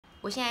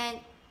我现在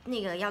那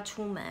个要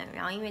出门，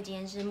然后因为今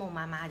天是孟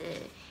妈妈的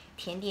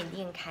甜点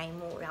店开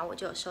幕，然后我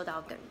就有收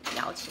到耿如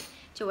邀请，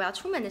就我要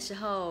出门的时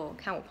候，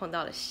看我碰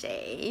到了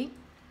谁？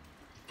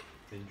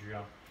邻居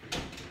啊。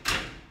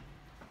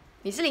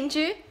你是邻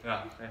居？对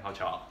啊，哎，好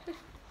巧啊。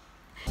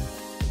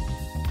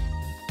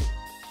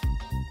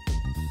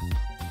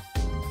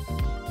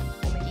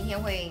我们今天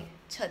会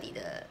彻底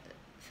的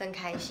分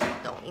开行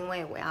动，因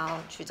为我要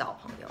去找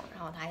朋友，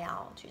然后他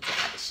要去做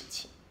他的事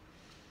情。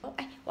哦，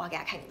哎，我要给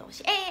他看点东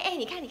西。哎，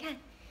你看，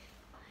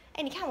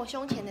哎，你看我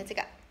胸前的这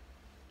个。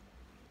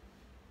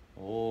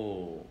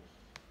哦。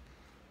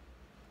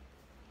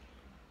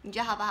你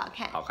觉得好不好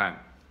看？好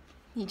看。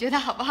你觉得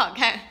好不好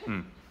看？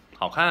嗯，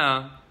好看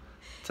啊，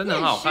真的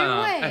很好看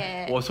啊。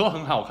哎，我说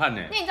很好看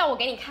呢。那你知道我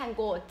给你看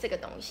过这个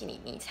东西，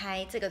你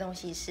猜这个东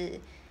西是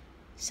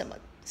什么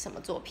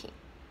作品？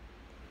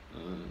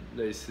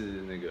类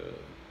似那个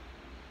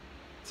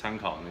参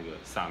考那个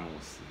萨诺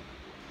斯。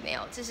没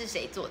有，这是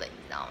谁做的？你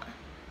知道吗？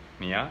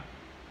你啊？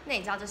那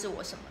你知道这是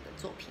我什么的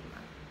作品吗？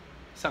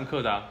上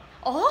课的啊。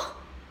哦，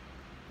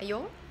哎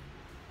呦，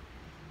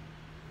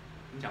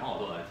你讲话我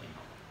都在听。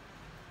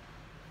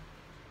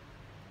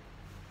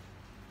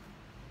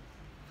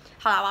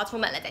好啦，我要出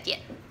门了，再见。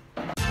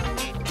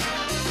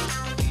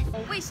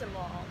为什么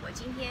我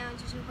今天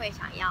就是会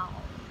想要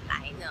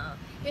来呢？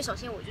因为首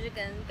先我就是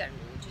跟耿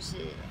如就是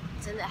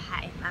真的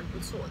还蛮不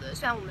错的，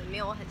虽然我们没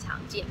有很常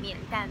见面，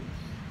但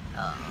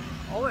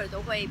偶尔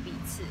都会彼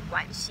此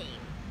关心。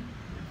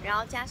然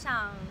后加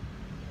上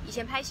以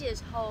前拍戏的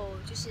时候，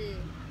就是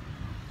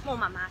孟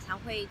妈妈常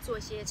会做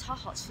一些超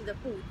好吃的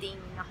布丁，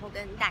然后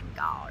跟蛋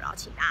糕，然后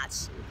请大家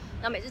吃。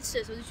然后每次吃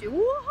的时候就觉得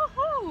哇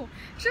吼，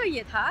这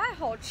也太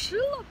好吃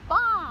了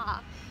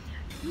吧！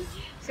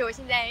所以我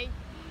现在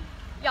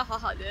要好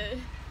好的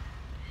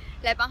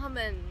来帮他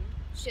们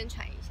宣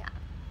传一下。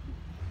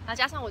然后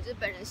加上我这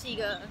本人是一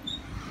个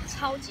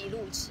超级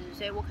路痴，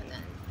所以我可能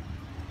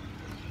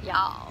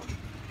要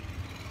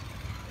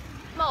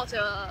冒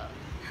着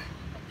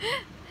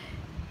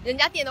人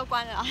家店都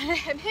关了，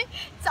还没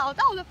找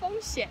到的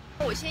风险。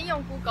我先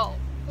用 Google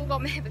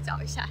Map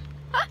找一下。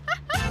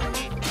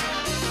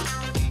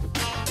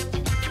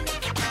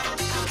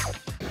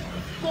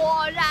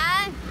果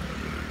然，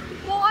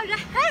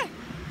嘿，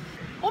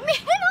我迷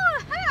路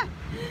了，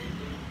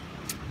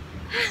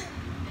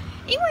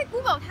因为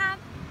Google 它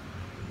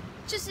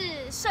就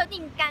是设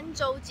定甘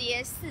州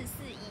街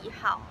441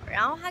号，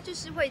然后它就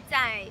是会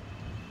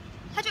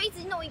它就一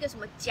直弄一个什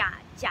么假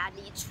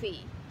梨区。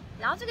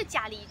然后这个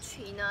假梨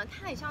区呢，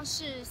它很像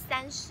是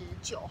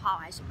39号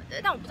还是什么的，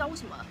但我不知道为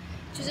什么，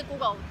就是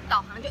Google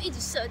导航就一直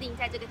设定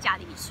在这个假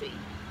梨区，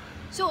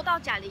所以我到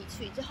假梨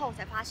区之后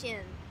才发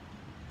现，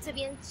这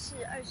边是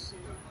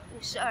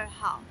52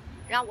号，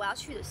然后我要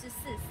去的是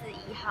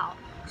441号，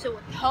所以我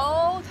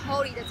偷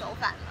的走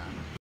反了。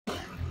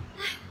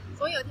唉，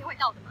总有一天会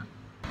到的嘛。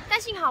但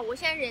幸好我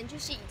现在人就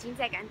是已经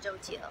在甘州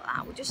街了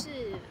啦，我就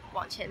是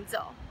往前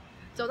走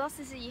到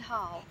441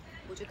号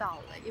我就到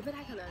了，也不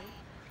太可能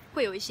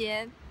会有一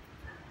些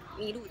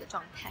迷路的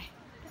状态，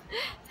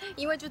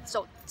因为就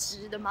走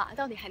直的嘛，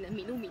到底还能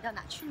迷到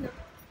哪去呢？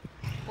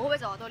我会不会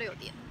走到都6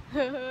点？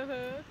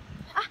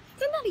啊，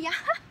在那里呀！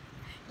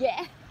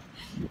耶，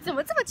怎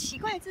么这么奇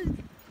怪？在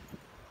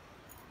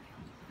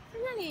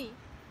那里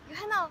有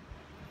看到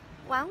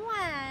婉婉。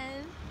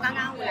刚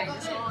刚我来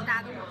的时候，大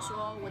家都跟我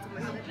说我怎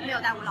么没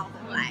有带我老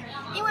公来，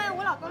因为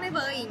我老公那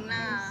边赢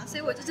啦，所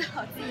以我就只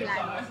好自己来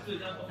了。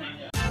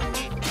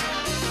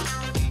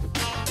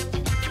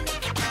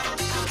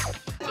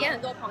今天很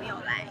多朋友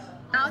来，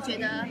然后觉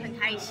得很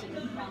开心，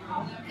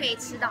可以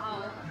吃到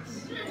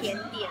甜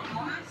点。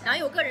然后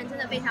因为我个人真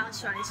的非常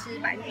喜欢吃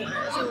白果仁，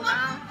所以我刚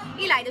刚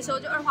一来的时候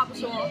就二话不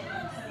说，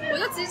我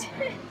就直接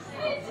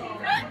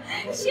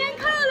先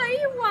喝了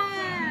一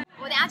碗。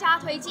我等一下叫他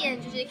推荐，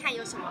就是看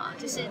有什么，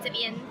就是这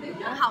边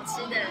很好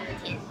吃的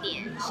甜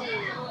点，是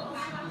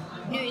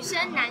女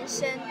生男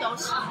生都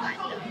喜欢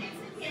的。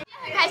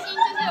很开心，就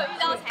是有遇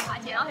到彩华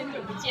姐，然后很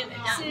久不见了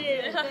这样。是，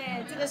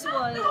对，这个是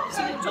我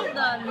心目中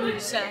的女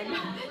神。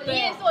你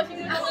也是我心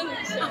目中的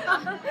女神。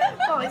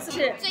不好意思，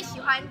是最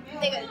喜欢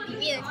那个里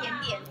面的甜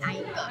点哪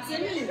一个？紫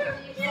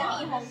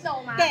米红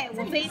豆吗？对，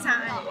我非常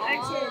爱，而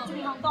且紫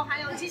米红豆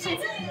还有，其实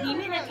里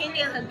面的甜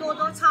点很多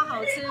都超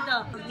好吃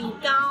的，米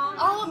糕。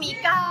哦，米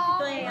糕。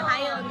对，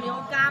还有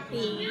牛轧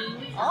饼。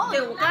哦，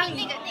对，我刚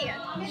那个。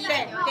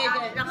对，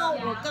然后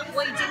我刚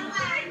刚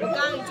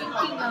已经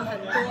订了很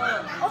多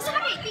了。哦，是它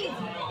可以订。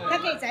它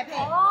可以宅配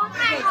哦，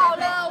太好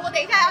了！我等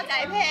一下要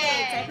宅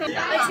配，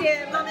而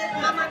且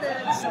妈妈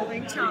的手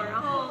很巧，然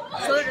后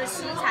所有的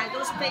食材都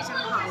是非常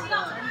好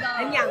的，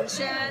很养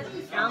生，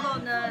然后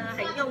呢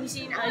很用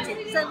心，而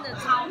且真的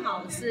超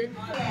好吃。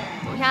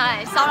我现在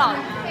来骚扰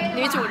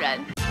女主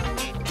人。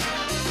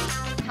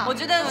我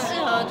觉得适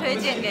合推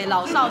荐给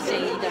老少咸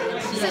宜的人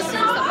吃的是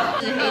什么？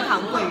是黑糖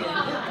桂圆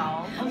米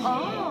糕。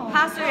哦，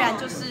它虽然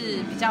就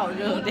是比较有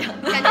热量，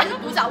感觉是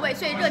古早味，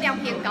所以热量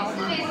偏高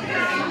嘛。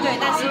对，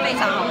但是非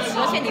常好吃，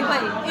而且你会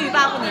欲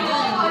罢不能，就是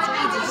忍不住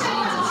一直吃。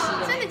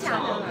真的假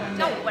的？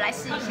那我来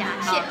试一下，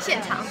现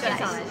场就来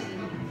试。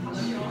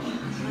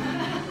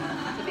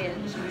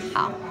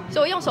好，所以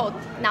我用手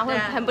拿会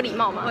很不礼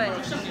貌吗？会，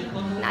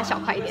拿小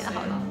块一点的好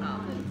了。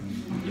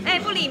哎，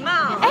不礼貌。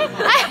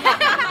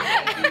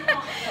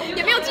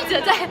也没有记者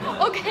在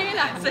 ，OK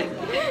啦。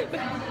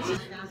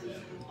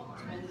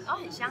哦，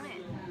很香哎。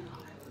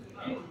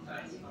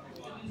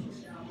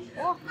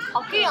哦，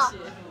好 Q 哦。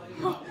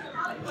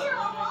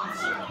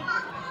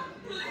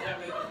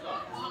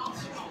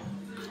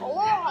哦，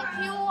好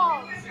Q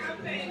哦。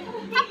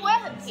它不会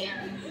很甜，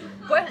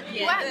不会很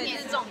甜，不会很甜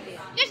是重点。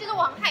因为其实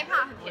我很害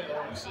怕很甜的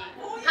东西。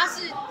它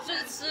是就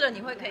是吃了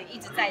你会可以一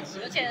直在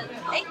吃，而且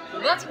我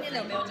不知道今天的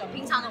有没有酒，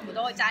平常呢我们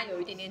都会加有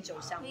一点点酒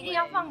香。你一定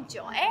要放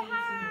酒，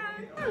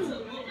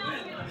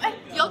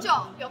有酒，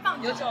有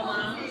放酒。有酒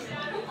吗？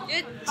因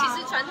为其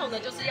实传统的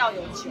就是要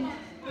有酒。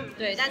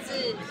对，但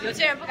是有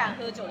些人不敢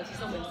喝酒的，其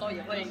实我们有时候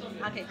也会，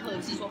他可以克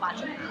制说把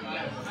酒拿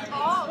掉。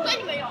哦，所以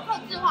你们有客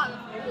制化的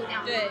服务这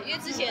样？对，因为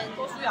之前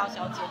郭书瑶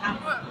小姐她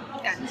不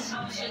敢吃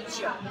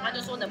酒，她就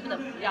说能不能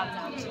不要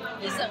加酒，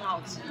也是很好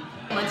吃。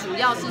我们主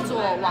要是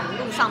做网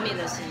络上面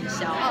的行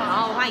销，然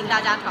后欢迎大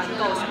家团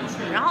购什么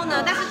的。然后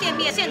呢，但是店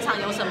面现场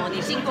有什么，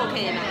你经过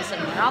可以买什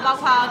么，然后包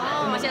括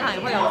我们现场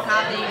也会有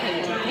咖啡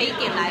可以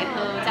点来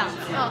喝这样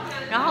子。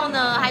然后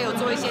呢，还有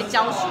做一些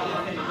教学。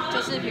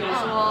就是比如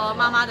说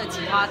妈妈的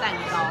挤花蛋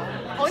糕，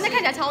那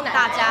看起来超难，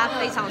大家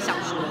非常想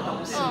学的东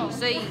西，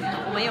所以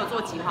我们有做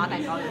挤花蛋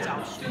糕的教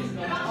学。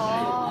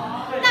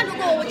那如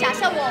果我假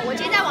设我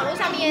今天在网络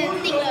上面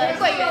订了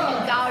桂圆米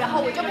糕，然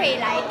后我就可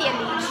以来店里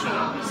取，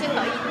是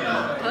可以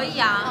的。可以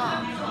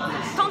啊，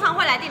通常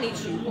会来店里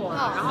取货，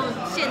然后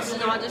现吃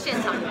的话就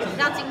现场有。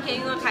像今天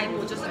因为开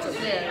幕，就是准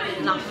备了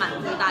浪漫，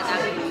就是大家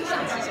可以想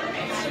吃什么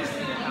就吃。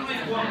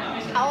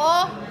好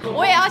哦，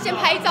我也要先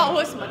拍照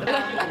或什么的。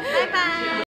拜拜。